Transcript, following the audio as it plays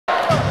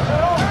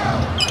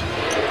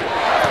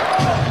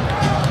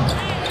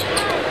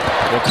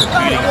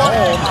Feeding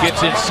Holmes,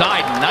 gets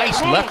inside.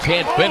 Nice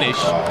left-hand finish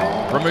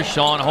from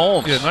Richaun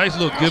Holmes. Yeah, nice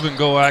little give and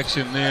go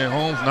action there.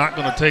 Holmes not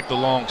going to take the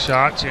long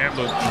shot.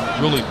 Chandler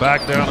really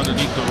back down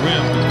underneath the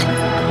rim.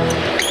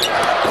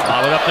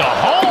 Followed up to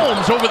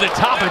Holmes over the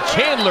top of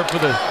Chandler for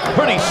the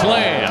pretty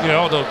slam. Yeah,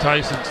 although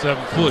Tyson's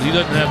 7 foot, he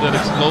doesn't have that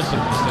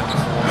explosiveness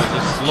anymore.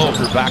 It's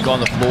slow. Back on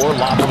the floor,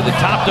 lob over the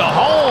top to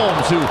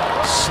Holmes, who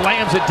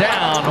slams it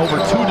down over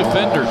 2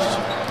 defenders.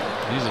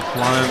 He's a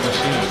flying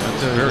machine.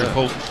 That's very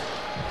potent.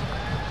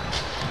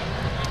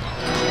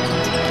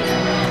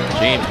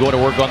 James going to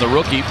work on the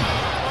rookie.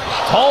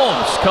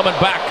 Holmes coming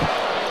back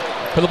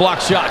for the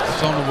block shot.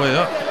 It's on the way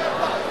up.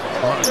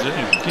 You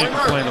can't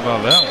complain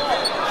about that one.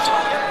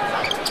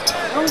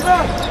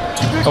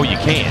 Oh, you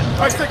can.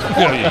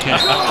 Yeah, you can.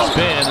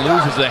 Spin,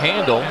 loses the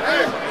handle.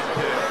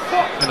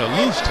 And a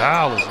loose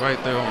towel is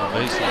right there on the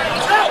baseline.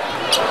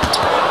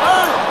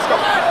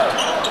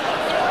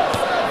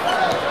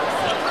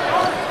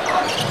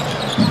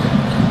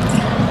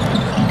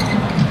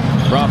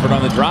 Crawford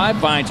on the drive,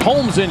 finds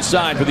Holmes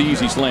inside for the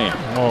easy slam.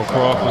 Oh,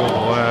 Crawford the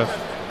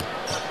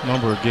last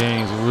number of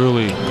games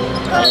really.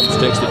 Holmes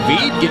takes the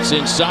feed, gets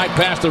inside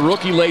past the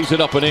rookie, lays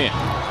it up and in.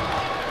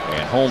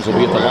 And Holmes will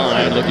be at the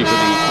line looking for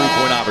the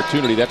three-point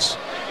opportunity. That's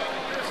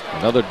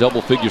another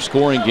double-figure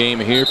scoring game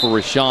here for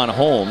Richaun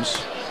Holmes.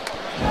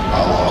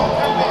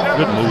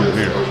 Good move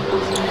here.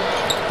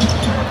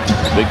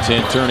 Big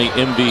Ten tourney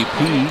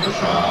MVP.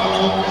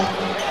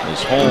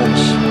 As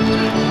Holmes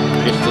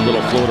gets the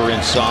little floater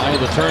inside.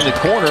 He'll turn the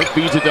corner,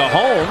 feeds it to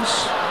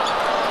Holmes.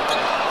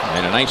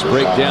 And a nice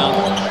breakdown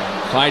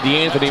by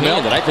D'Anthony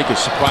Melton that I think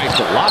has surprised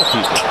a lot of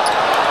people.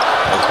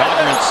 As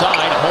Wagner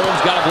inside,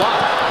 Holmes got a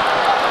block.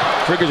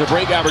 Triggers a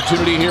break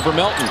opportunity here for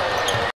Melton.